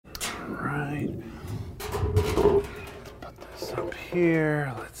right. Put this up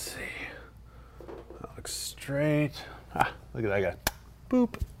here. Let's see. That looks straight. Ah, look at that guy.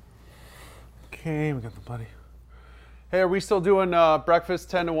 Boop. Okay, we got the buddy. Hey, are we still doing breakfast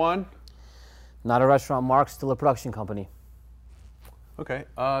 10 to 1? Not a restaurant, Mark. Still a production company. Okay.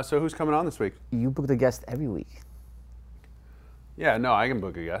 So who's coming on this week? You book the guest every week. Yeah, no, I can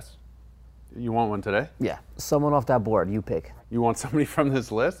book a guest. You want one today? Yeah. Someone off that board. You pick. You want somebody from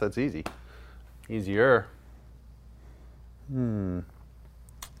this list? That's easy. Easier. Peyton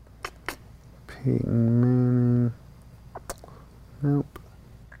Manning. Nope.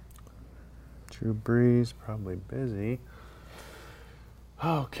 Drew Brees, probably busy.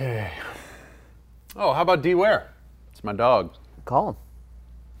 Okay. Oh, how about D. Ware? It's my dog. Call him.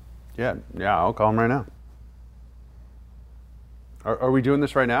 Yeah, I'll call him right now. Are we doing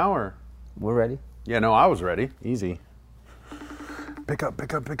this right now, or? We're ready. Yeah, no, I was ready. Easy. Pick up.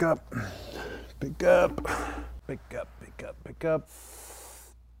 Pick up. Pick up.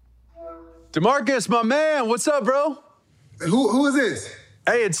 DeMarcus, my man, what's up, bro? Who is this?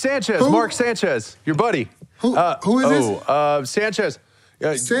 Hey, it's Sanchez, Who? Mark Sanchez, your buddy. Who is this? Sanchez,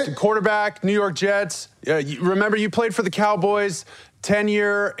 quarterback, New York Jets. Remember, you played for the Cowboys,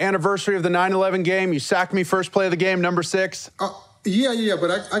 10-year anniversary of the 9/11 game. You sacked me first play of the game, number 6. Yeah,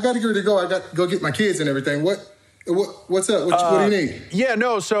 but I got to get ready to go. I got to go get my kids and everything. What's up? What do you need? Yeah,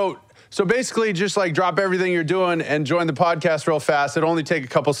 no, so basically just like drop everything you're doing and join the podcast real fast. It'll only take a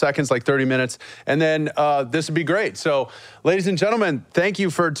couple seconds, like 30 minutes. And then this would be great. So, ladies and gentlemen, thank you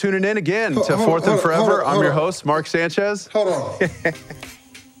for tuning in again to Fourth and Forever. I'm your host, Mark Sanchez. Hold on.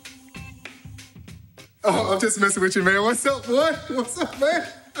 I'm just messing with you, man. What's up, boy? What's up, man?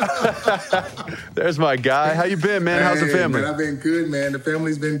 There's my guy. How you been, man? How's the family? Man, I've been good, man. The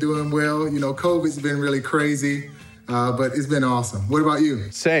family's been doing well. You know, COVID's been really crazy. But it's been awesome. What about you?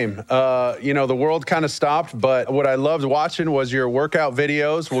 Same. The world kind of stopped, but what I loved watching was your workout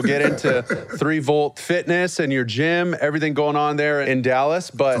videos. We'll get into 3-Volt Fitness and your gym, everything going on there in Dallas.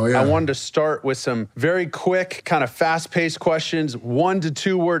 But I wanted to start with some very quick, kind of fast-paced questions, 1 to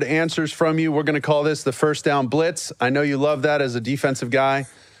 2 word answers from you. We're going to call this the first down blitz. I know you love that as a defensive guy.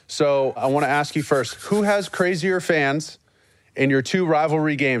 So I want to ask you first, who has crazier fans in your 2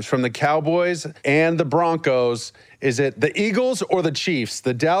 rivalry games from the Cowboys and the Broncos? Is it the Eagles or the Chiefs?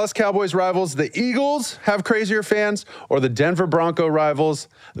 The Dallas Cowboys rivals, the Eagles, have crazier fans, or the Denver Bronco rivals,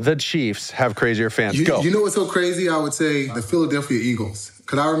 the Chiefs, have crazier fans? Go. You know what's so crazy? I would say the Philadelphia Eagles.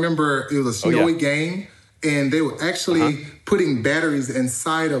 Because I remember it was a snowy game, and they were actually putting batteries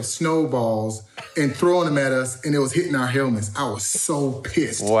inside of snowballs and throwing them at us, and it was hitting our helmets. I was so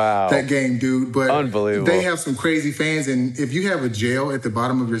pissed that game, dude. But unbelievable. They have some crazy fans, and if you have a jail at the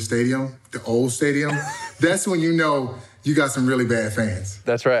bottom of your stadium, the old stadium, that's when you know you got some really bad fans.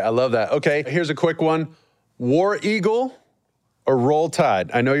 That's right. I love that. Okay, here's a quick one. War Eagle or Roll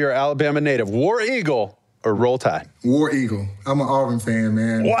Tide? I know you're an Alabama native. War Eagle or Roll Tide? War Eagle. I'm an Auburn fan,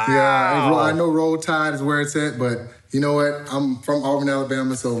 man. Wow. Yeah, I know Roll Tide is where it's at, but you know what? I'm from Auburn,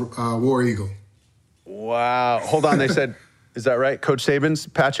 Alabama, so War Eagle. Wow. Hold on. They said, is that right? Coach Saban's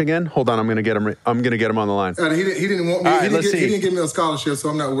patching in? Hold on. I'm going to get him. I'm going to get him on the line. He didn't want me. All right, he didn't give me a scholarship, so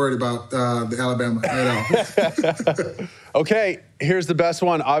I'm not worried about the Alabama at all. Okay. Here's the best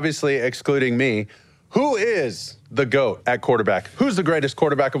one, obviously excluding me. Who is the GOAT at quarterback? Who's the greatest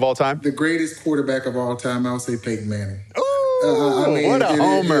quarterback of all time? The greatest quarterback of all time, I would say Peyton Manning. Ooh, what a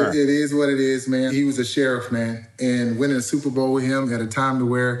homer. It is what it is, man. He was a sheriff, man. And winning a Super Bowl with him at a time to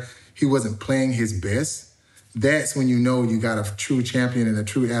where he wasn't playing his best, that's when you know you got a true champion and a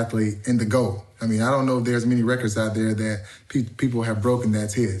true athlete in the GOAT. I mean, I don't know if there's many records out there that people have broken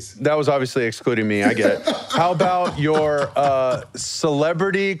that's his. That was obviously excluding me. I get it. How about your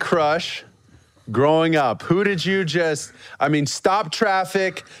celebrity crush growing up? Who did you stop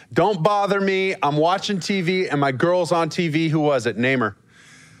traffic, don't bother me, I'm watching TV, and my girl's on TV. Who was it? Name her.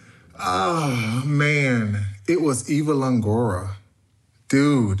 Oh, man. It was Eva Longoria.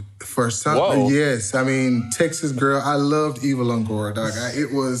 Dude, for something, yes. I mean, Texas girl, I loved Eva Longoria, dog.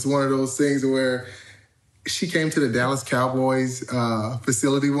 It was one of those things where she came to the Dallas Cowboys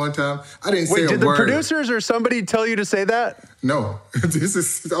facility one time. I didn't say a word. Wait, did the producers or somebody tell you to say that? No.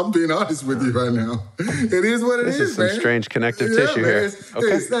 I'm being honest with you right now. It is what it is, man. This is some strange connective tissue here.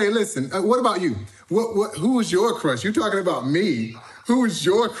 Hey, listen, what about you? Who was your crush? You're talking about me. Who was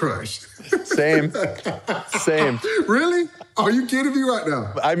your crush? Same. Really? Are you kidding me right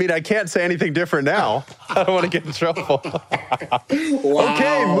now? I mean, I can't say anything different now. I don't want to get in trouble. Wow,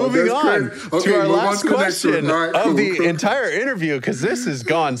 okay, moving on to our last question of the entire interview, because this has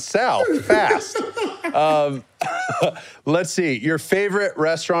gone south fast. Let's see. Your favorite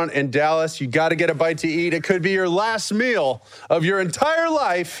restaurant in Dallas. You got to get a bite to eat. It could be your last meal of your entire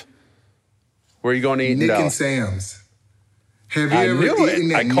life. Where are you going to eat in Dallas? Nick and Sam's. Have you ever eaten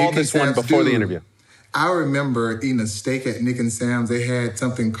that? I called this one before the interview. I remember eating a steak at Nick and Sam's. They had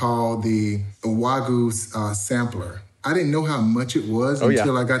something called the Wagyu sampler. I didn't know how much it was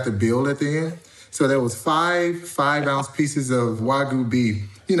until I got the bill at the end. So there was five-ounce pieces of Wagyu beef,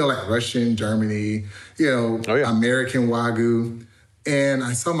 like Russian, Germany, American Wagyu. And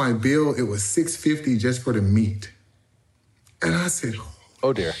I saw my bill, it was $6.50 just for the meat. And I said,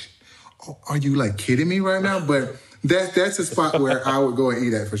 oh dear. Are you kidding me right now? But that's a spot where I would go and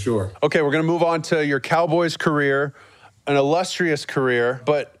eat at for sure. Okay, we're going to move on to your Cowboys career, an illustrious career.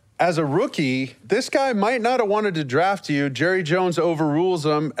 But as a rookie, this guy might not have wanted to draft you. Jerry Jones overrules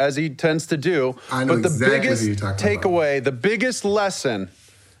him, as he tends to do. I know exactly who you're talking about. Takeaway, the biggest lesson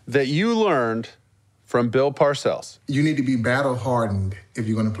that you learned from Bill Parcells. You need to be battle-hardened if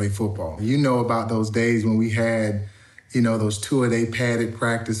you're going to play football. You know about those days when we had, those 2-a-day padded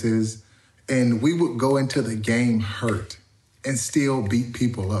practices. And we would go into the game hurt and still beat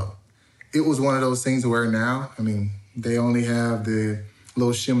people up. It was one of those things where now, they only have the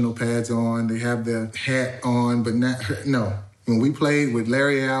little shimano pads on, they have the hat on, but no. When we played with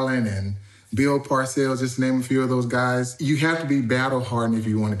Larry Allen and Bill Parcells, just to name a few of those guys, you have to be battle-hardened if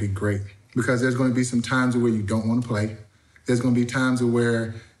you want to be great. Because there's going to be some times where you don't want to play. There's going to be times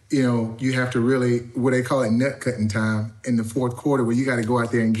where you have to really, what they call it, nut-cutting time in the fourth quarter where you got to go out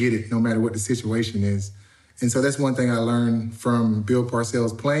there and get it no matter what the situation is. And so that's one thing I learned from Bill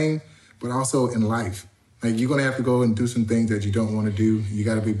Parcells playing, but also in life. You're going to have to go and do some things that you don't want to do. You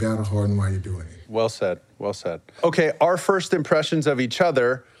got to be battle-hardened while you're doing it. Well said. Well said. Okay, our first impressions of each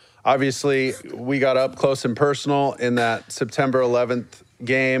other, obviously, we got up close and personal in that September 11th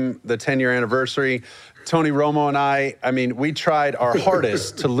game, the 10-year anniversary. Tony Romo and I we tried our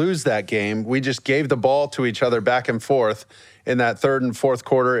hardest to lose that game. We just gave the ball to each other back and forth in that third and fourth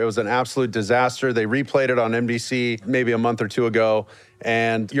quarter. It was an absolute disaster. They replayed it on NBC maybe a month or two ago.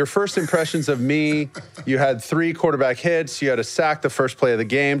 And your first impressions of me, you had 3 quarterback hits. You had a sack the first play of the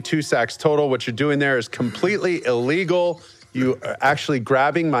game, 2 sacks total. What you're doing there is completely illegal. You are actually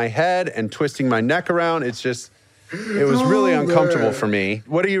grabbing my head and twisting my neck around. It was really uncomfortable for me.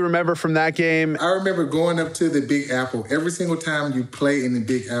 What do you remember from that game? I remember going up to the Big Apple. Every single time you play in the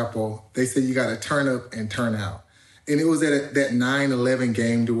Big Apple, they say you got to turn up and turn out. And it was at that 9-11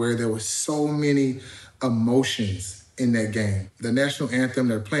 game to where there were so many emotions in that game. The national anthem,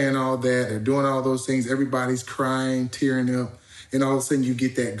 they're playing all that, they're doing all those things. Everybody's crying, tearing up. And all of a sudden you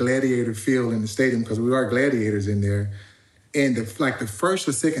get that gladiator feel in the stadium because we are gladiators in there. And the first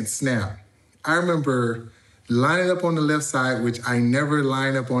or second snap, I remember lining up on the left side, which I never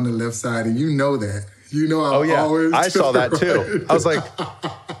line up on the left side, and you know that. Always. I saw that too. I was like,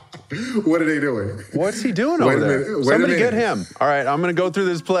 what are they doing? What's he doing over there? Somebody get him. All right, I'm going to go through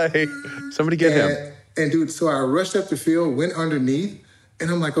this play. Somebody get him. And dude, so I rushed up the field, went underneath, and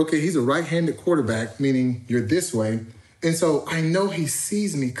I'm like, okay, he's a right-handed quarterback, meaning you're this way. And so I know he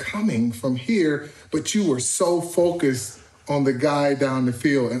sees me coming from here, but you were so focused on the guy down the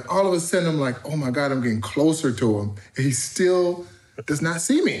field. And all of a sudden, I'm like, oh, my God, I'm getting closer to him. And he still does not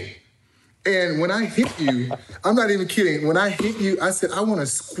see me. And when I hit you, I'm not even kidding. When I hit you, I said, I want to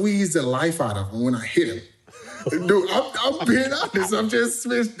squeeze the life out of him when I hit him. Dude, I'm being honest.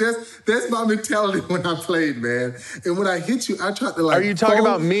 That's my mentality when I played, man. And when I hit you, I tried to Are you talking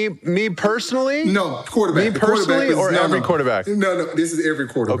about me personally? No, quarterback. Me personally or every quarterback? No, this is every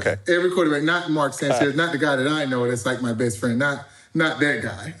quarterback. Okay. Every quarterback, not Mark Sanchez, not the guy that I know that's like my best friend, not that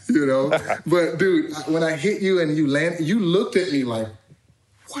guy, But dude, when I hit you and you landed, you looked at me like,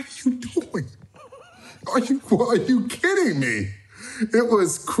 what are you doing? Are you kidding me? It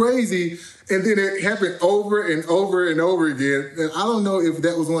was crazy. And then it happened over and over and over again. And I don't know if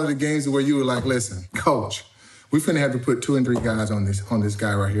that was one of the games where you were like, listen, coach, we're finna have to put 2 and 3 guys on this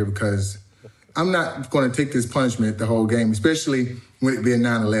guy right here because I'm not going to take this punishment the whole game, especially when it being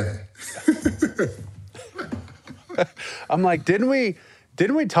 9/11. I'm like, didn't we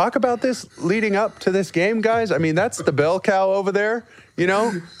talk about this leading up to this game, guys? That's the bell cow over there,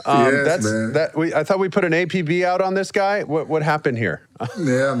 Yes, man. I thought we put an APB out on this guy. What happened here?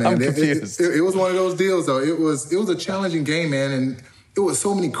 Yeah, man. I'm confused. It was one of those deals, though. It was a challenging game, man, and it was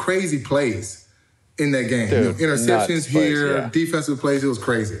so many crazy plays. in that game. Dude, Interceptions here, plays, defensive plays. It was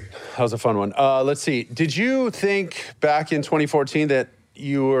crazy. That was a fun one. Let's see. Did you think back in 2014 that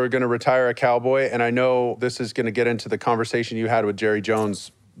you were going to retire a Cowboy? And I know this is going to get into the conversation you had with Jerry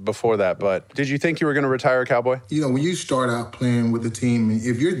Jones before that, but did you think you were going to retire a Cowboy? When you start out playing with the team,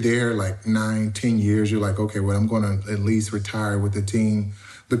 if you're there like 9, 10 years, you're like, okay, well, I'm going to at least retire with the team,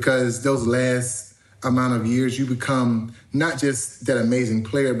 because those last amount of years, you become not just that amazing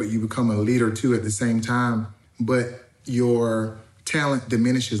player, but you become a leader too at the same time, but your talent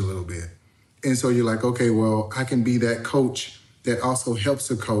diminishes a little bit. And so you're like, okay, well, I can be that coach that also helps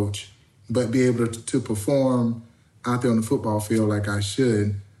the coach, but be able to perform out there on the football field like I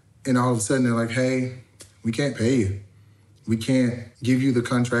should. And all of a sudden they're like, hey, we can't pay you. We can't give you the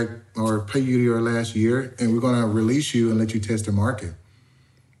contract or pay you your last year, and we're going to release you and let you test the market.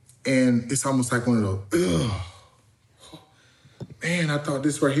 And it's almost like one of those, ugh, man, I thought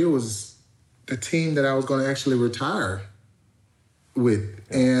this right here was the team that I was going to actually retire with.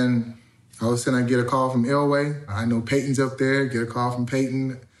 And all of a sudden I get a call from Elway. I know Peyton's up there, get a call from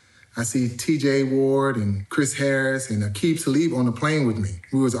Peyton. I see TJ Ward and Chris Harris and Aqib Talib on the plane with me.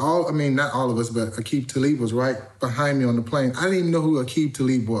 We was all, not all of us, but Aqib Talib was right behind me on the plane. I didn't even know who Aqib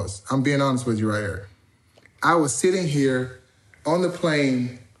Talib was. I'm being honest with you right here. I was sitting here on the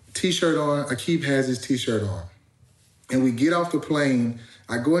plane, T-shirt on, Aqib has his T-shirt on. And we get off the plane,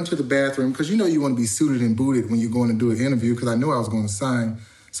 I go into the bathroom, because you want to be suited and booted when you're going to do an interview, because I knew I was going to sign.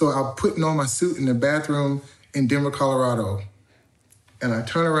 So I'm putting on my suit in the bathroom in Denver, Colorado. And I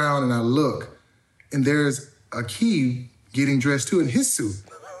turn around and I look, and there's Aqib getting dressed too in his suit.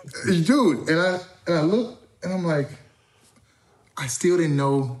 Dude, and I look, and I'm like, I still didn't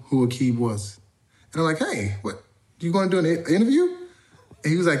know who Aqib was. And I'm like, hey, what, you going to do an interview?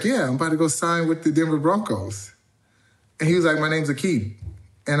 And he was like, yeah, I'm about to go sign with the Denver Broncos. And he was like, my name's Aqib.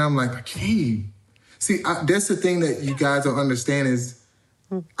 And I'm like, Aqib. See, that's the thing that you guys don't understand is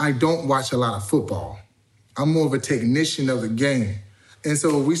I don't watch a lot of football. I'm more of a technician of the game. And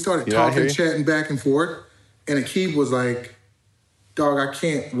so we started talking, chatting back and forth. And Aqib was like, dog, I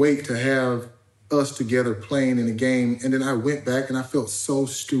can't wait to have us together playing in a game. And then I went back and I felt so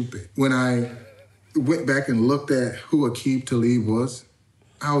stupid. When I went back and looked at who Aqib Talib was,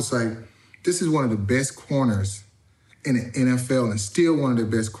 I was like, this is one of the best corners in the NFL, and still one of the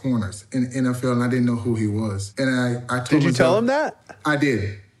best corners in the NFL, and I didn't know who he was. And I told Did you tell him that? I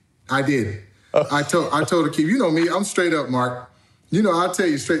did. Oh. I told Aqib, you know me, I'm straight up, Mark. I'll tell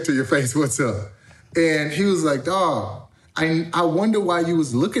you straight to your face what's up. And he was like, dog, I wonder why you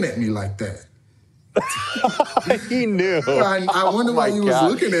was looking at me like that. He knew. I wonder why you was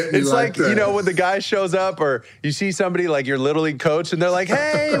looking at me it's like that. It's like, when the guy shows up or you see somebody like your Little League coach and they're like,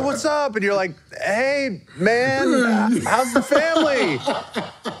 hey, what's up? And you're like, hey, man, how's the family?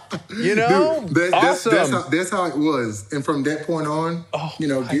 Dude, awesome. That's how it was. And from that point on,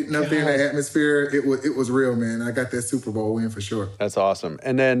 getting up there in the atmosphere, it was real, man. I got that Super Bowl win for sure. That's awesome.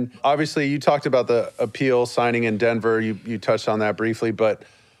 And then obviously you talked about the appeal signing in Denver. You touched on that briefly, but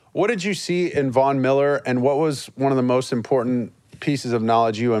what did you see in Von Miller, and what was one of the most important pieces of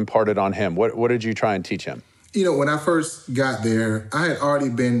knowledge you imparted on him? What did you try and teach him? When I first got there, I had already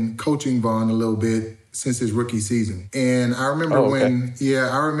been coaching Von a little bit since his rookie season. And I remember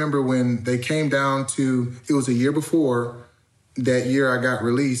when they came down to, it was a year before that year I got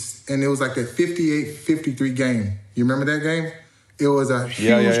released, and it was like that 58-53 game. You remember that game? It was a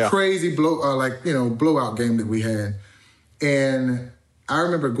huge, crazy blowout game that we had. And I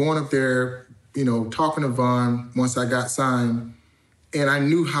remember going up there, talking to Von once I got signed, and I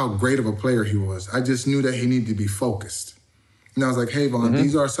knew how great of a player he was. I just knew that he needed to be focused. And I was like, hey, Von,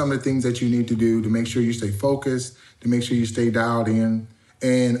 these are some of the things that you need to do to make sure you stay focused, to make sure you stay dialed in.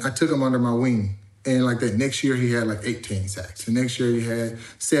 And I took him under my wing. And like that next year, he had like 18 sacks. The next year, he had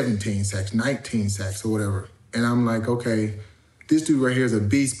 17 sacks, 19 sacks or whatever. And I'm like, okay, this dude right here is a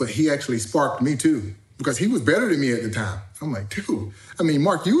beast, but he actually sparked me too, because he was better than me at the time. I'm like, dude,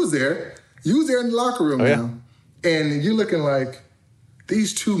 Mark, you was there. You was there in the locker room now. And you're looking like,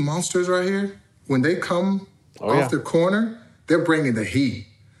 these two monsters right here, when they come off the corner, they're bringing the heat.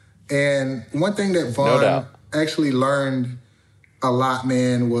 And one thing that Von actually learned a lot,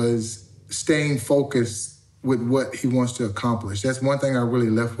 man, was staying focused with what he wants to accomplish. That's one thing I really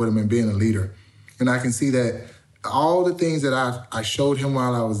left with him in being a leader. And I can see that all the things that I showed him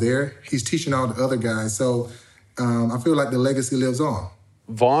while I was there, he's teaching all the other guys. So I feel like the legacy lives on.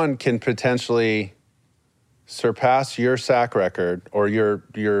 Von can potentially surpass your sack record or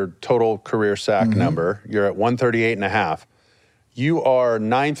your total career sack number. You're at 138.5. You are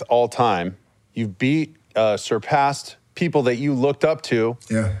 9th all time. You've surpassed people that you looked up to.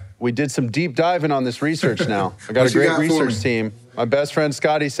 Yeah. We did some deep diving on this research now. I got a great research team. My best friend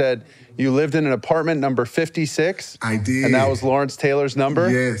Scotty said you lived in an apartment number 56. I did. And that was Lawrence Taylor's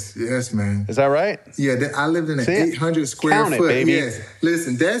number? Yes, man. Is that right? Yeah, I lived in an 800 square Count foot. It, baby. Yes.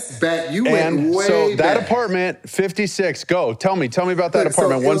 Listen, that's back. You went way so that back. apartment, 56, go. Tell me about that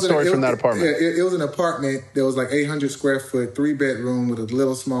apartment. One story from that apartment. Yeah, it was an apartment that was like 800 square foot, 3-bedroom with a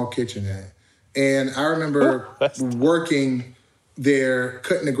little small kitchen in it. And I remember working there,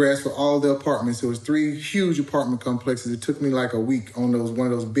 cutting the grass for all the apartments. There was 3 huge apartment complexes. It took me like a week on one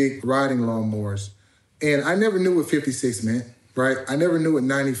of those big riding lawnmowers. And I never knew what 56 meant, right? I never knew what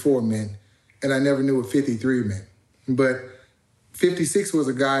 94 meant, and I never knew what 53 meant. But 56 was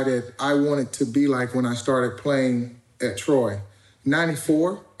a guy that I wanted to be like when I started playing at Troy.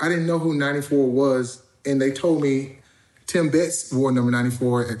 94, I didn't know who 94 was, and they told me Tim Betts wore number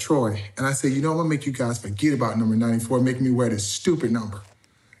 94 at Troy. And I said, you know, I'm going to make you guys forget about number 94, make me wear this stupid number.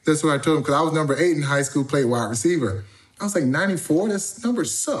 That's what I told him, because I was number 8 in high school, played wide receiver. I was like, 94? This number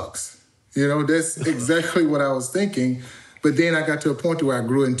sucks. You know, that's exactly what I was thinking. But then I got to a point where I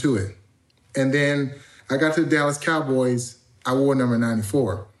grew into it. And then I got to the Dallas Cowboys, I wore number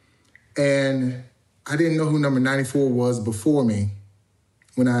 94. And I didn't know who number 94 was before me.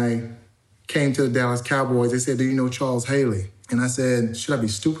 When I came to the Dallas Cowboys, they said, do you know Charles Haley? And I said, should I be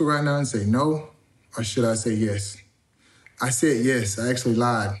stupid right now and say no? Or should I say yes? I said yes. I actually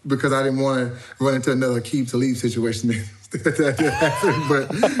lied because I didn't want to run into another keep to leave situation that happened.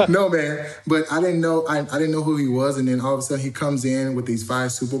 But no, man. But I didn't know. I didn't know who he was. And then all of a sudden he comes in with these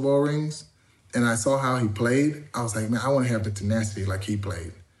 5 Super Bowl rings. And I saw how he played. I was like, man, I want to have the tenacity like he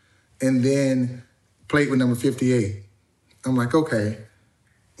played. And then played with number 58. I'm like, okay,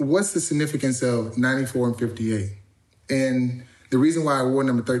 what's the significance of 94 and 58? And the reason why I wore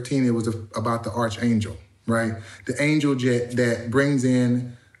number 13, it was about the archangel, right? The angel jet that brings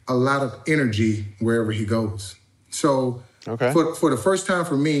in a lot of energy wherever he goes. So for the first time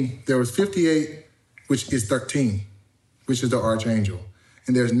for me, there was 58, which is 13, which is the archangel.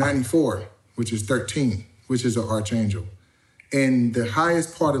 And there's 94, which is 13, which is the archangel. In the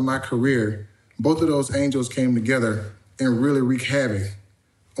highest part of my career, both of those angels came together and really wreaked havoc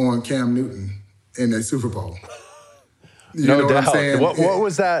on Cam Newton in that Super Bowl. You know doubt. What I'm saying? What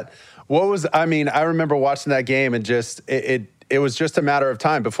was that? I mean, I remember watching that game and just it was just a matter of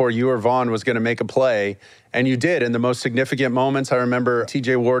time before you or Vaughn was going to make a play, and you did in the most significant moments. I remember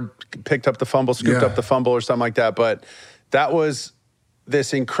TJ Ward picked up the fumble, scooped up the fumble or something like that, but that was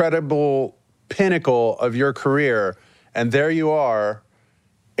this incredible pinnacle of your career, and there you are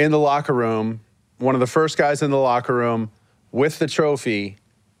in the locker room, one of the first guys in the locker room with the trophy,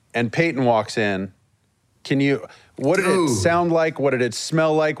 and Peyton walks in. What did it sound like? What did it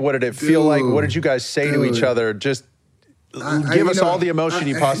smell like? What did it feel like? What did you guys say to each other? Just give us all the emotion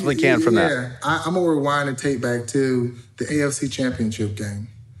you possibly can from that. I'm going to rewind the tape back to the AFC Championship game.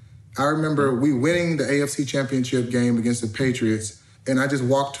 I remember we winning the AFC Championship game against the Patriots, and I just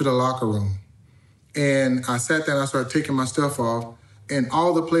walked to the locker room. And I sat there and I started taking my stuff off, and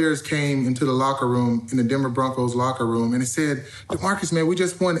all the players came into the locker room, in the Denver Broncos locker room, and it said, DeMarcus, man, we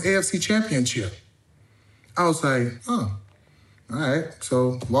just won the AFC Championship. I was like, oh, all right.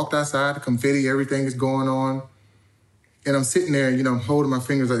 So walked outside, the confetti, everything is going on. And I'm sitting there, you know, holding my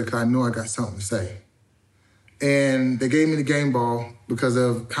fingers like, because I know I got something to say. And they gave me the game ball because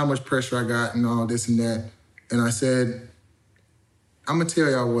of how much pressure I got and all this and that. And I said, I'm going to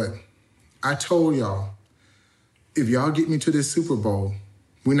tell y'all what. I told y'all, if y'all get me to this Super Bowl,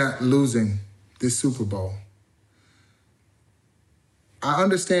 we're not losing this Super Bowl. I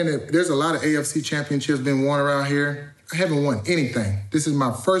understand that there's a lot of AFC championships been won around here. I haven't won anything. This is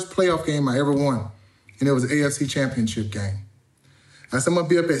my first playoff game I ever won, and it was an AFC championship game. I said, I'm going to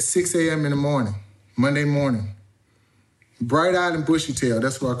be up at 6 a.m. in the morning, Monday morning. Bright-eyed and bushy-tailed,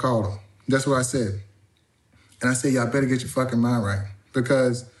 that's what I called them. That's what I said. And I said, y'all better get your fucking mind right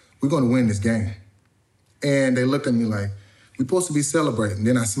because we're going to win this game. And they looked at me like, we're supposed to be celebrating.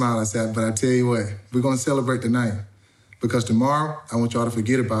 Then I smiled, I said, but I tell you what, we're going to celebrate tonight. Because tomorrow, I want y'all to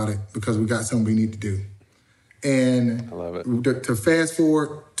forget about it because we got something we need to do. And I love it. To fast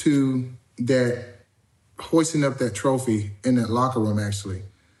forward to that, hoisting up that trophy in that locker room, actually,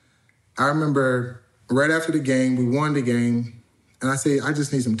 I remember right after the game, we won the game, and I said, I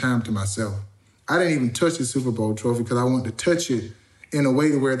just need some time to myself. I didn't even touch the Super Bowl trophy because I wanted to touch it in a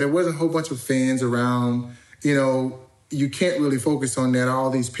way where there wasn't a whole bunch of fans around. You know, you can't really focus on that, all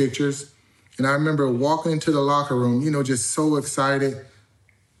these pictures. And I remember walking into the locker room, you know, just so excited.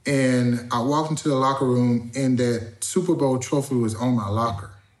 And I walked into the locker room and that Super Bowl trophy was on my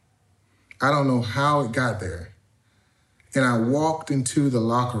locker. I don't know how it got there. And I walked into the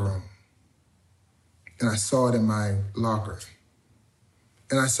locker room, and I saw it in my locker.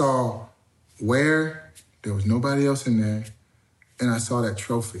 And I saw where there was nobody else in there, and I saw that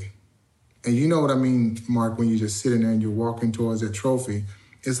trophy. And you know what I mean, Mark, when you just sit in there and you're walking towards that trophy,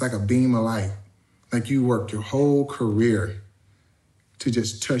 it's like a beam of light. Like you worked your whole career to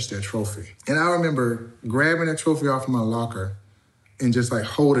just touch that trophy. And I remember grabbing that trophy off of my locker and just like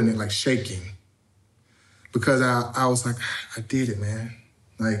holding it, like shaking. Because I was like, I did it, man.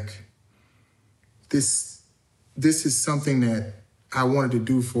 Like, this is something that I wanted to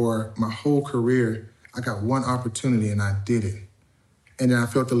do for my whole career. I got one opportunity and I did it. And then I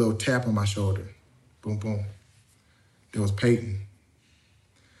felt a little tap on my shoulder. Boom, boom. There was Peyton.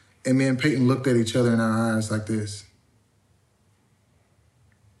 And me and Peyton looked at each other in our eyes like this.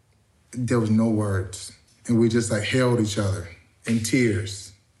 There was no words. And we just like held each other in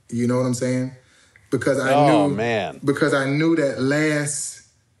tears. You know what I'm saying? Because I knew that last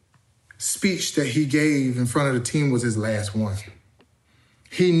speech that he gave in front of the team was his last one.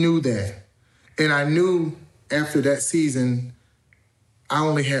 He knew that. And I knew after that season, I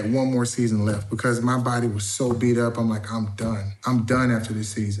only had one more season left because my body was so beat up. I'm like, I'm done. I'm done after this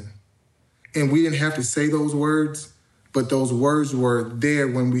season. And we didn't have to say those words, but those words were there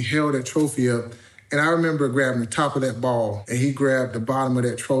when we held that trophy up. And I remember grabbing the top of that ball, and he grabbed the bottom of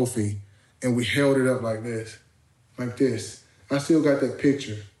that trophy, and we held it up like this. I still got that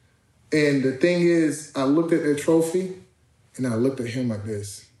picture. And the thing is, I looked at that trophy, and I looked at him like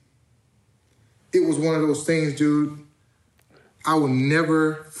this. It was one of those things, dude, I will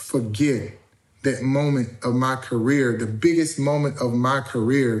never forget that moment of my career. The biggest moment of my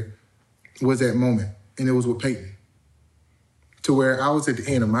career was that moment, and it was with Peyton. To where I was at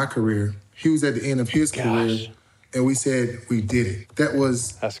the end of my career, he was at the end of his career, and we said we did it. That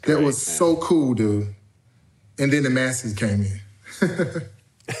was so cool, dude. And then the Masters came in.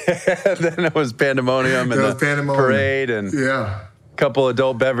 Then it was pandemonium and the parade and a couple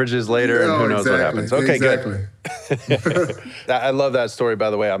adult beverages later, and who knows what happens. Okay, good. I love that story,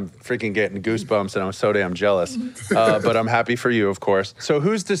 by the way. I'm freaking getting goosebumps, and I'm so damn jealous. But I'm happy for you, of course. So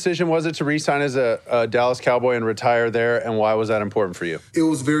whose decision was it to re-sign as a Dallas Cowboy and retire there, and why was that important for you? It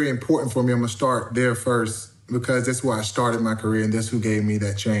was very important for me. I'm going to start there first because that's where I started my career, and that's who gave me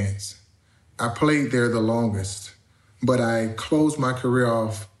that chance. I played there the longest, but I closed my career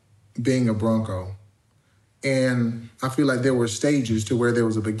off being a Bronco. And I feel like there were stages to where there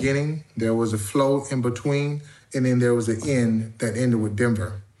was a beginning, there was a flow in between, and then there was an end that ended with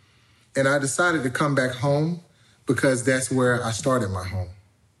Denver. And I decided to come back home because that's where I started my home,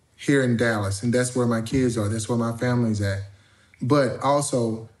 here in Dallas. And that's where my kids are. That's where my family's at. But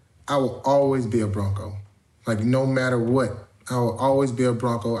also, I will always be a Bronco. Like, no matter what, I will always be a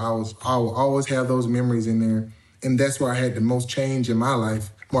Bronco. I will always have those memories in there. And that's where I had the most change in my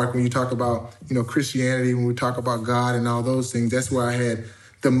life. Mark, when you talk about, Christianity, when we talk about God and all those things, that's where I had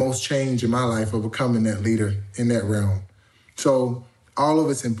the most change in my life of becoming that leader in that realm. So all of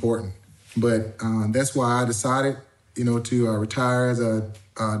it's important. But that's why I decided, to retire as a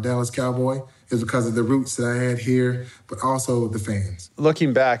Dallas Cowboy, is because of the roots that I had here, but also the fans.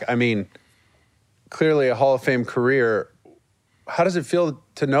 Looking back, clearly a Hall of Fame career. How does it feel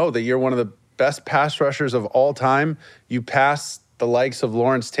to know that you're one of the best pass rushers of all time? You pass the likes of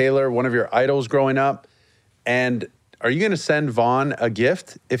Lawrence Taylor, one of your idols growing up. And are you going to send Von a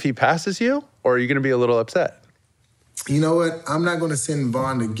gift if he passes you, or are you going to be a little upset? You know what? I'm not going to send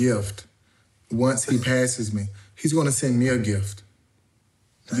Von a gift once he passes me. He's going to send me a gift.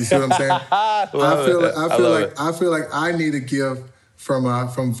 You see what I'm saying? I feel like I need a gift from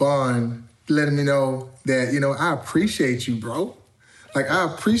Von letting me know that, I appreciate you, bro. Like,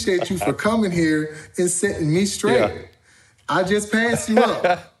 I appreciate you for coming here and setting me straight. Yeah. I just passed you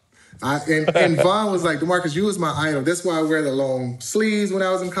up. And Von was like, DeMarcus, you was my idol. That's why I wear the long sleeves when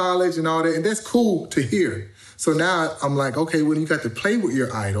I was in college and all that. And that's cool to hear. So now I'm like, okay, well, you got to play with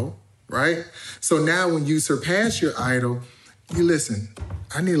your idol, right? So now when you surpass your idol, you listen,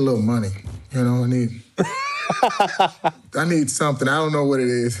 I need a little money. I need something. I don't know what it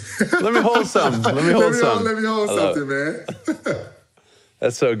is. Let me hold something. Let me hold something, man.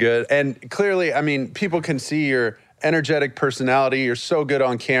 That's so good. And clearly, people can see your energetic personality. You're so good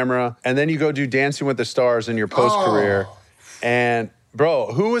on camera. And then you go do Dancing with the Stars in your post-career. And,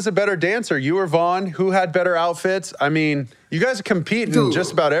 bro, who was a better dancer, you or Von? Who had better outfits? You guys compete in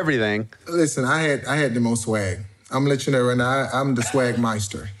just about everything. Listen, I had the most swag. I'm going to let you know right now, I'm the swag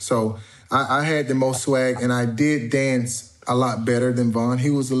meister. So I had the most swag, and I did dance a lot better than Von.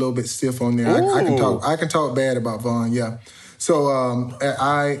 He was a little bit stiff on there. I can talk bad about Von, yeah. So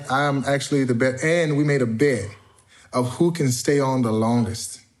I am actually the best, and we made a bet. of who can stay on the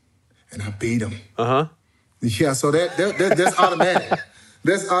longest. And I beat them. Uh-huh. Yeah, so that's automatic.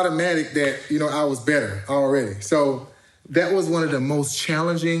 That's automatic that, I was better already. So that was one of the most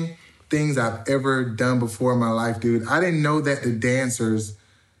challenging things I've ever done before in my life, dude. I didn't know that the dancers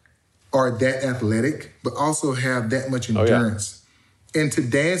are that athletic, but also have that much endurance. Oh, yeah. And to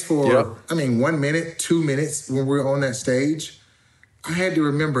dance for, 1 minute, 2 minutes when we're on that stage, I had to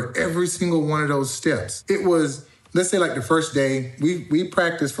remember every single one of those steps. It was, let's say like the first day, we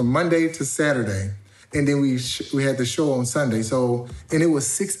practiced from Monday to Saturday. And then we had the show on Sunday. And it was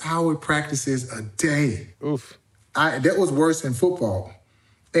 6-hour practices a day. Oof. That was worse than football.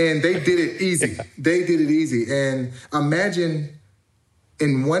 And they did it easy. They did it easy. And imagine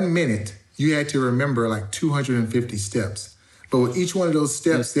in 1 minute, you had to remember like 250 steps. But with each one of those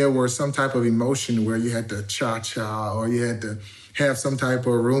steps, there was some type of emotion where you had to cha-cha or you had to have some type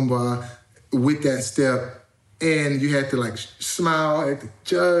of rumba with that step. And you had to like smile at the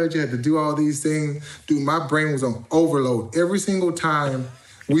judge, you had to do all these things. Dude, my brain was on overload. Every single time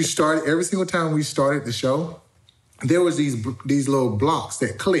we started the show, there was these little blocks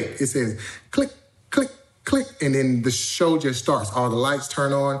that click. It says click, click, click, and then the show just starts. All the lights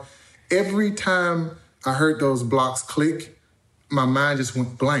turn on. Every time I heard those blocks click, my mind just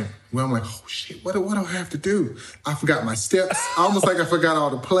went blank. Well, I'm like, oh shit, what do I have to do? I forgot my steps. Almost like I forgot all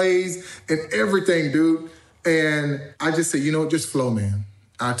the plays and everything, dude. And I just said, just flow, man.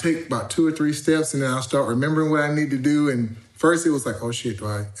 I'll take about 2 or 3 steps and then I'll start remembering what I need to do. And first it was like, oh shit,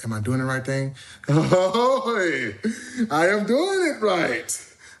 am I doing the right thing? Oh, I am doing it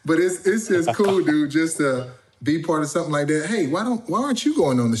right. But it's just cool, dude, just to be part of something like that. Hey, why aren't you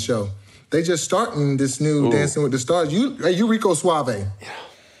going on the show? They just starting this new Dancing with the Stars. You Rico Suave.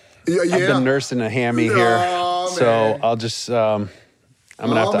 Yeah. I've been nursing a hammy here. So I'll just, I'm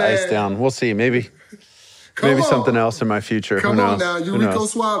going to have to ice down. We'll see, maybe something else in my future. Come on now, you Rico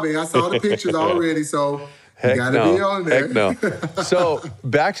Suave. I saw the pictures already, so you got to be on there. Heck no. So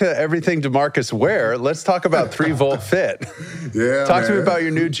back to everything DeMarcus Ware. Let's talk about 3 Volt Fit. Yeah, Talk to me about your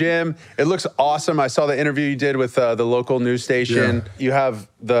new gym. It looks awesome. I saw the interview you did with the local news station. Yeah. You have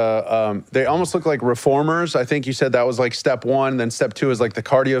they almost look like reformers. I think you said that was like step 1, then step 2 is like the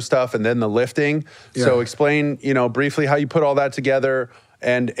cardio stuff, and then the lifting. Yeah. So explain, briefly how you put all that together.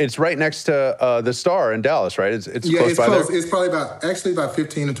 And it's right next to the Star in Dallas, right? It's close by there? It's probably about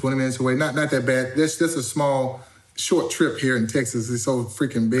 15 to 20 minutes away. Not that bad. That's just a small, short trip here in Texas. It's so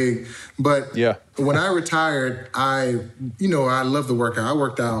freaking big. But when I retired, I love the workout. I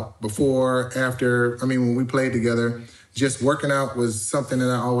worked out before, after. When we played together, just working out was something that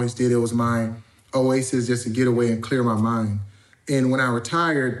I always did. It was my oasis just to get away and clear my mind. And when I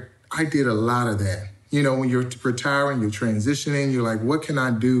retired, I did a lot of that. When you're retiring, you're transitioning, you're like, what can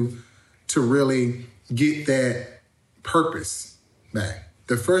I do to really get that purpose back?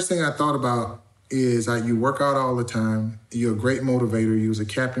 The first thing I thought about is you work out all the time. You're a great motivator. You was a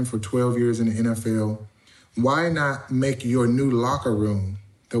captain for 12 years in the NFL. Why not make your new locker room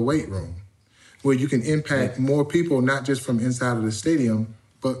the weight room, where you can impact more people, not just from inside of the stadium,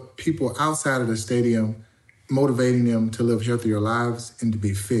 but people outside of the stadium, motivating them to live healthier lives and to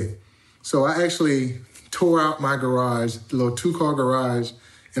be fit. So I actually tore out my garage, the little 2-car garage,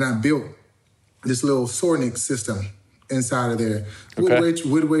 and I built this little Sornic system inside of there. Okay.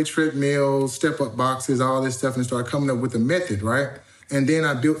 Woodway treadmills, step-up boxes, all this stuff, and started coming up with a method, right? And then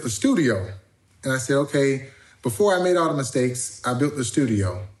I built the studio. And I said, okay, before I made all the mistakes, I built the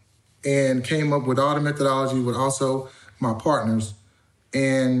studio and came up with all the methodology with also my partners.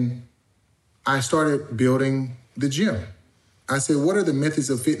 And I started building the gym. I said, what are the methods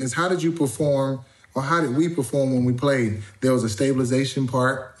of fitness? How did you perform, or how did we perform when we played? There was a stabilization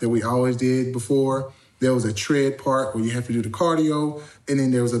part that we always did before. There was a tread part where you have to do the cardio, and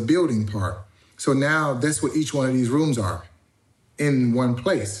then there was a building part. So now that's what each one of these rooms are in one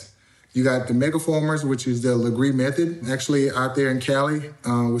place. You got the Megaformers, which is the Legree method, actually out there in Cali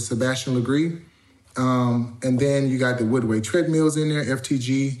with Sebastian Legree. And then you got the Woodway treadmills in there,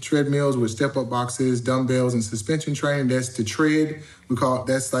 FTG treadmills with step-up boxes, dumbbells, and suspension training. That's the tread. We call it,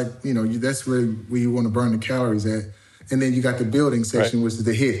 that's like, that's really where you want to burn the calories at. And then you got the building section, which is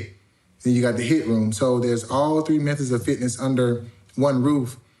the HIIT. Then you got the HIIT room. So there's all 3 methods of fitness under one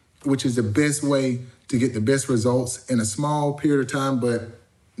roof, which is the best way to get the best results in a small period of time. But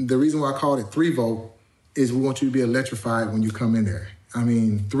the reason why I called it 3 Volt is we want you to be electrified when you come in there.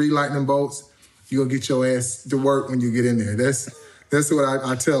 3 lightning bolts, you're going to get your ass to work when you get in there. That's what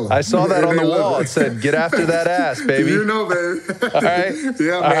I tell them. I saw that on the wall. It said, "Get after that ass, baby." You know, man. All right.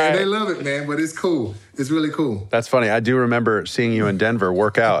 Yeah, man. Right. They love it, man. But it's cool. It's really cool. That's funny. I do remember seeing you in Denver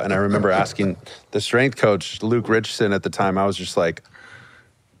work out, and I remember asking the strength coach, Luke Richardson, at the time. I was just like,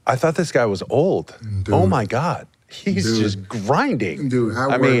 I thought this guy was old. Dude. Oh, my God. He's just grinding. Dude,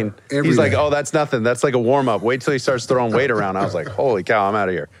 I mean, he's like, oh, that's nothing. That's like a warm-up. Wait till he starts throwing weight around. I was like, holy cow, I'm out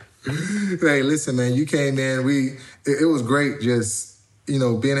of here. Hey, listen, man, you came in. It was great just, being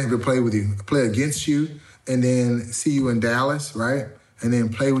able to play with you, play against you, and then see you in Dallas, right? And then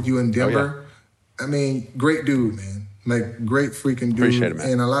play with you in Denver. Oh, yeah. I mean, great dude, man. Like, great freaking dude. Appreciate it, man.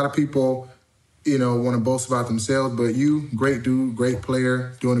 And a lot of people, want to boast about themselves, but you, great dude, great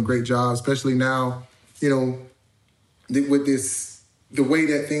player, doing a great job, especially now, with the way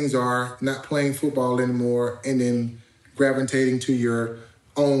that things are, not playing football anymore, and then gravitating to your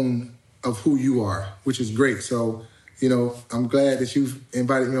own of who you are, which is great. So, I'm glad that you've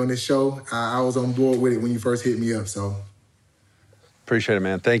invited me on this show. I was on board with it when you first hit me up, so. Appreciate it,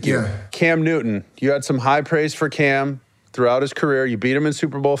 man. Thank you. Yeah. Cam Newton, you had some high praise for Cam throughout his career. You beat him in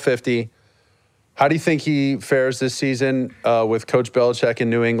Super Bowl 50. How do you think he fares this season with Coach Belichick in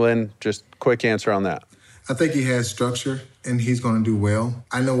New England? Just quick answer on that. I think he has structure, and he's going to do well.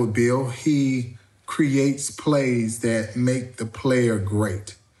 I know with Bill, he creates plays that make the player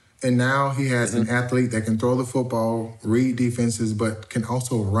great. And now he has an athlete that can throw the football, read defenses, but can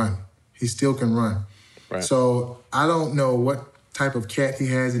also run. He still can run. Right. So I don't know what type of cat he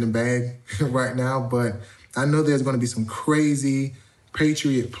has in the bag right now, but I know there's going to be some crazy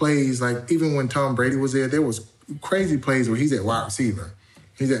Patriot plays. Like even when Tom Brady was there was crazy plays where he's at wide receiver.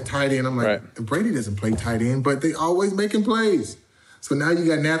 He's at tight end. I'm like, right. Brady doesn't play tight end, but they always making plays. So now you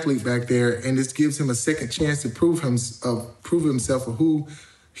got an athlete back there, and this gives him a second chance to prove himself of who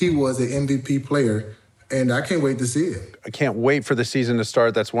he was, an MVP player. And I can't wait to see it. I can't wait for the season to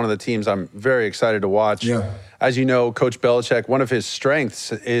start. That's one of the teams I'm very excited to watch. Yeah. As you know, Coach Belichick, one of his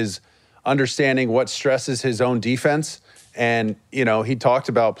strengths is understanding what stresses his own defense. And, he talked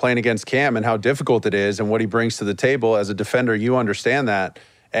about playing against Cam and how difficult it is and what he brings to the table. As a defender, you understand that.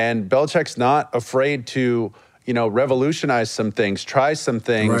 And Belichick's not afraid to, revolutionize some things, try some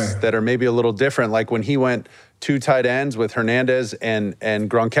things that are maybe a little different. Like when he went 2 tight ends with Hernandez and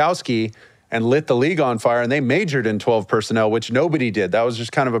Gronkowski and lit the league on fire, and they majored in 12 personnel, which nobody did. That was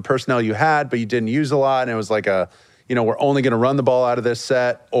just kind of a personnel you had, but you didn't use a lot. And it was like we're only going to run the ball out of this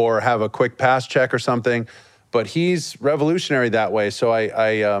set or have a quick pass check or something. But he's revolutionary that way. So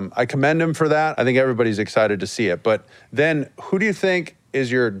I commend him for that. I think everybody's excited to see it. But then who do you think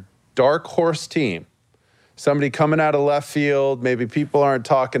is your dark horse team? Somebody coming out of left field, maybe people aren't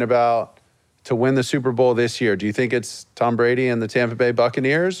talking about, to win the Super Bowl this year. Do you think it's Tom Brady and the Tampa Bay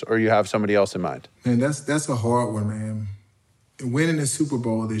Buccaneers, or you have somebody else in mind? Man, that's a hard one, man. Winning the Super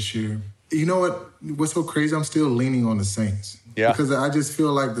Bowl this year. You know what? What's so crazy? I'm still leaning on the Saints. Yeah. Because I just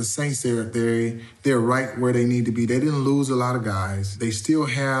feel like the Saints, they're right where they need to be. They didn't lose a lot of guys. They still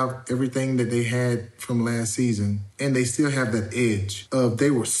have everything that they had from last season, and they still have that edge of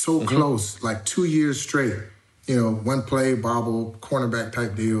they were so close, like 2 years straight. One play, bobble, cornerback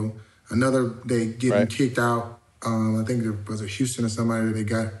type deal. Another, they getting kicked out. I think there was a Houston or somebody that they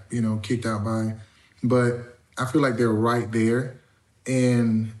got, kicked out by. But I feel like they're right there.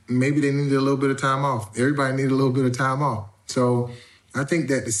 And maybe they needed a little bit of time off. Everybody needed a little bit of time off. So I think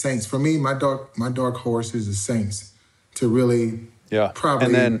that the Saints, for me, my dark horse is the Saints to really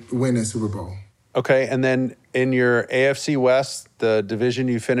probably win the Super Bowl. Okay, and then in your AFC West, the division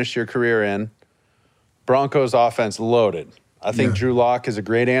you finished your career in, Broncos offense loaded. I think Drew Lock is a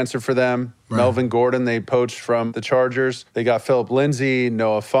great answer for them. Right. Melvin Gordon, they poached from the Chargers. They got Phillip Lindsay,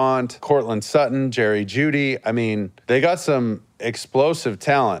 Noah Fant, Cortland Sutton, Jerry Jeudy. I mean, they got some explosive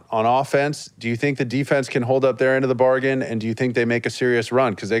talent on offense. Do you think the defense can hold up their end of the bargain? And do you think they make a serious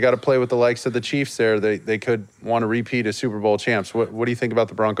run? Because they got to play with the likes of the Chiefs there. They could want to repeat as Super Bowl champs. What do you think about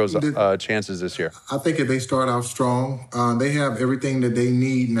the Broncos' chances this year? I think if they start off strong, they have everything that they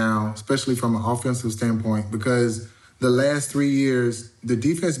need now, especially from an offensive standpoint, because the last 3 years, the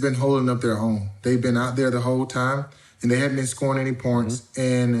defense has been holding up their own. They've been out there the whole time, and they haven't been scoring any points.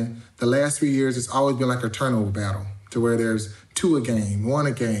 And the last 3 years, it's always been like a turnover battle to where there's 2 a game, 1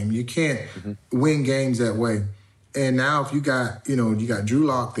 a game. You can't win games that way. And now if you got Drew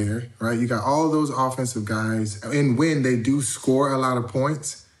Lock there, right? You got all those offensive guys. And when they do score a lot of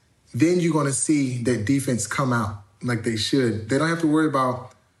points, then you're going to see that defense come out like they should. They don't have to worry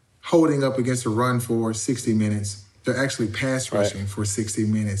about holding up against a run for 60 minutes. They're actually pass rushing for 60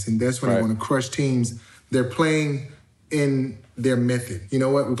 minutes. And that's when they want to crush teams. They're playing in their method. You know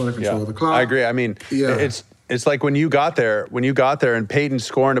what? We're going to control the clock. I agree. I mean, it's It's like when you got there and Peyton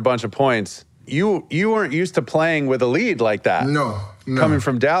scoring a bunch of points, you weren't used to playing with a lead like that. No. Coming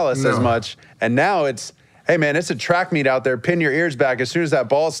from Dallas as much. And now it's, hey man, it's a track meet out there. Pin your ears back. As soon as that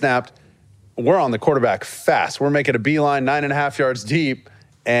ball snapped, we're on the quarterback fast. We're making a beeline 9.5 yards deep,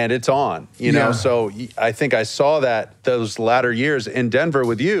 and it's on. You know, so I think I saw that those latter years in Denver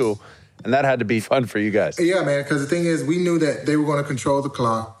with you, and that had to be fun for you guys. Yeah, man, because the thing is, we knew that they were going to control the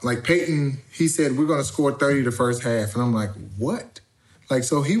clock. Like Peyton, he said, we're going to score 30 the first half. And I'm like, what? Like,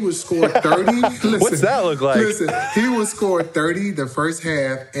 so he would score 30. Listen, what's that look like? Listen, he would score 30 the first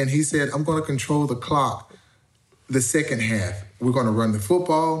half, and he said, I'm going to control the clock the second half. We're going to run the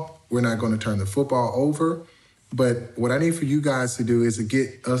football. We're not going to turn the football over. But what I need for you guys to do is to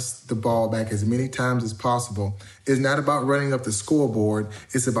get us the ball back as many times as possible. It's not about running up the scoreboard.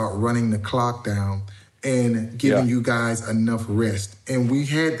 It's about running the clock down and giving you guys enough rest. And we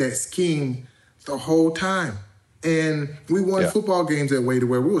had that scheme the whole time. And we won football games that way to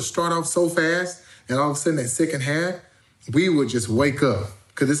where we would start off so fast, and all of a sudden that second half, we would just wake up.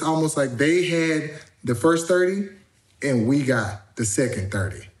 Because it's almost like they had the first 30, and we got the second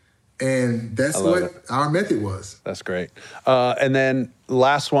 30. And that's what our method was. That's great. And then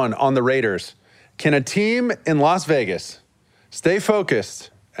last one on the Raiders. Can a team in Las Vegas stay focused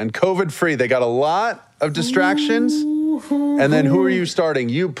and COVID-free? They got a lot of distractions. And then who are you starting?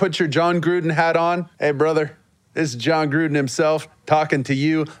 You put your John Gruden hat on. Hey, brother, this is John Gruden himself talking to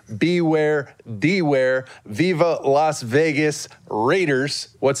you. Beware, beware. Viva Las Vegas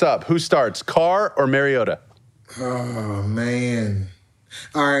Raiders. What's up? Who starts, Carr or Mariota? Oh, man.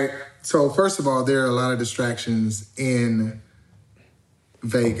 All right. So, first of all, there are a lot of distractions in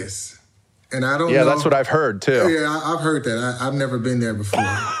Vegas. And I don't know. Yeah, that's what I've heard, too. Yeah, I've heard that. I've never been there before.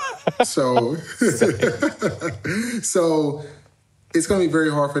 So it's going to be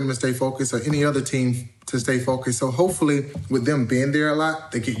very hard for them to stay focused, or any other team to stay focused. So hopefully, with them being there a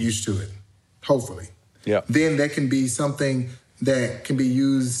lot, they get used to it. Hopefully. Yeah. Then that can be something that can be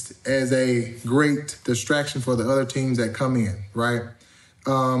used as a great distraction for the other teams that come in, right?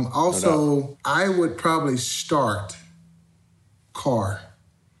 Also, I would probably start Carr,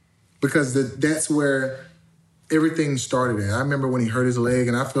 because that's where everything started at. I remember when he hurt his leg,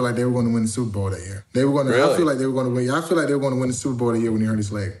 and I feel like they were going to win the Super Bowl that year. Really? I feel like they were going to win. I feel like they were going to win the Super Bowl that year when he hurt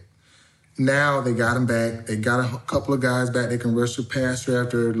his leg. Now they got him back. They got a couple of guys back. They can rush the passer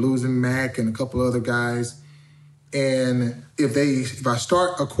after losing Mack and a couple other guys. And if I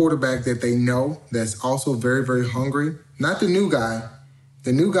start a quarterback that they know that's also very, very hungry, not the new guy.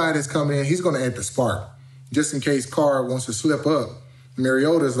 The new guy that's coming in, he's going to add the spark. Just in case Carr wants to slip up,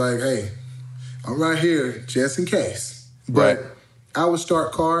 Mariota's like, hey, I'm right here just in case. But I would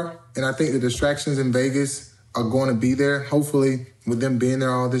start Carr, and I think the distractions in Vegas are going to be there. Hopefully, with them being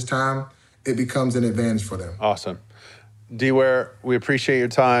there all this time, it becomes an advantage for them. Awesome. D-Ware, we appreciate your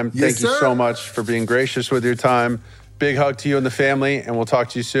time. Thank you so much for being gracious with your time. Big hug to you and the family, and we'll talk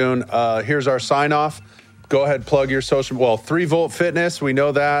to you soon. Here's our sign-off. Go ahead, plug your social. Well, 3 Volt Fitness, we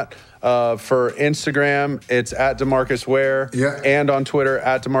know that. For Instagram, it's at DeMarcus Ware. Yeah. And on Twitter,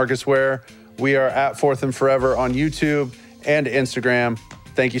 at DeMarcus Ware. We are at Fourth and Forever on YouTube and Instagram.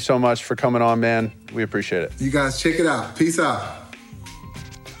 Thank you so much for coming on, man. We appreciate it. You guys check it out. Peace out.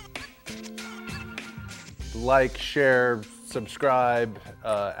 Like, share, subscribe,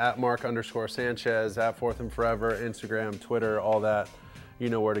 at Mark_Sanchez, at Fourth and Forever, Instagram, Twitter, all that. You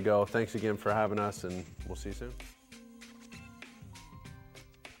know where to go. Thanks again for having us, and we'll see you soon.